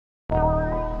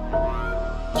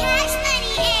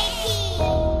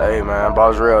Hey man,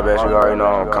 Boss RELL, bitch. You already know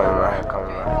I'm coming, man.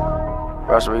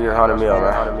 Rest of it, 100 mil,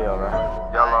 man.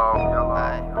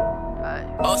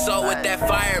 Also with that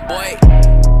fire, boy.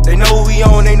 They know what we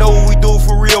on, they know what we do,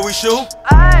 for real we shoot.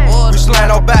 We slide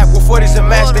our back with 40s and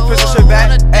max, they pistol shit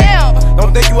back.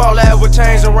 Don't think you all that with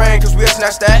chains and ring, cause we'll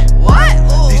snatch that.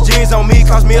 These jeans on me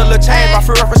cost me a little change, my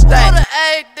forever stack.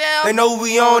 They know what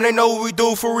we on, they know what we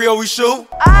do, for real we shoot.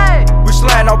 We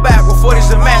slide our back with 40s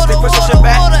and max, they pistol shit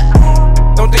back.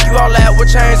 Don't think you all that with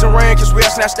chains and ring, cause we'll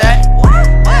snatch that.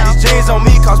 These jeans on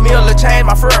me cost me a little change,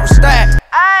 my forever stack.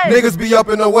 Niggas be up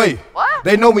in the way.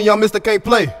 They know me, I'm Mr. Can't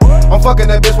Play. I'm fucking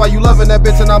that bitch while you loving that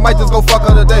bitch, and I might just go fuck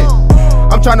her today.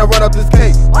 I'm tryna run up this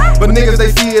cake, but niggas they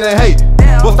see it and hate.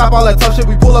 We'll stop all that tough shit,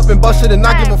 we pull up and bust shit and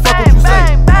not give a fuck what you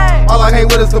say. All I hang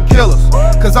with is some killers,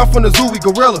 cause I'm from the zoo, we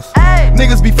gorillas.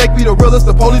 Niggas be fake, we the realest,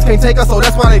 the police can't take us, so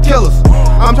that's why they kill us.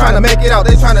 I'm tryna make it out,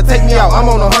 they tryna take me out. I'm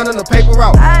on 100 the paper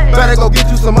route. Better go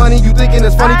get you some money, you thinking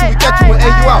it's funny till we catch you and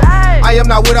air you out. I am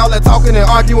not with all that talking and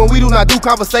arguing, we do not do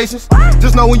conversations.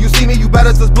 Just know when you see me, you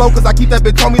better just blow, cause I keep that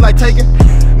bitch on me like taking.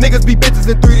 Niggas be bitches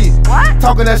in 3D,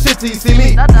 talking that shit till you see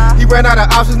me. He ran out of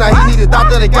options, now he need a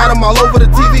doctor, they got him all over the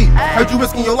TV. Heard you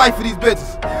risking your life for these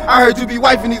bitches, I heard you be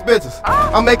wifing these bitches.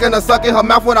 I'm making her suck in her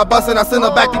mouth when I bust and I send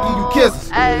her back to give you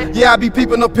kisses. Yeah, I be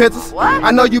peeping the pictures,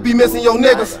 I know you be missing your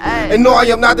niggas. And no, I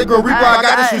am not the Grim Reaper, I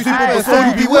got this receiver, but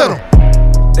soon you be with them.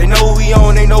 They know what we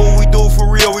on, they know what we do, for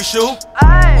real we shoot.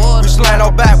 We slide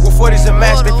our back with 40s and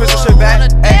max, they pistol shit back.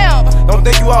 Don't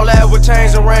think you all that with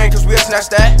chains and ring, cause we'll snatch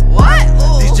that.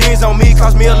 These jeans on me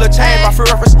cost me a little change, my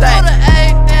forever stack.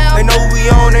 They know what we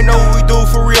on, they know what we do,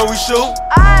 for real we shoot.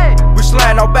 We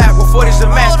slide our back with 40s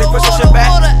and max, they pistol shit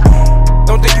back.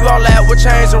 Don't think you all that with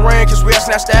chains and ring, cause we'll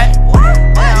snatch that.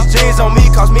 These jeans on me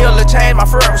cost me a little change, my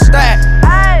forever stack.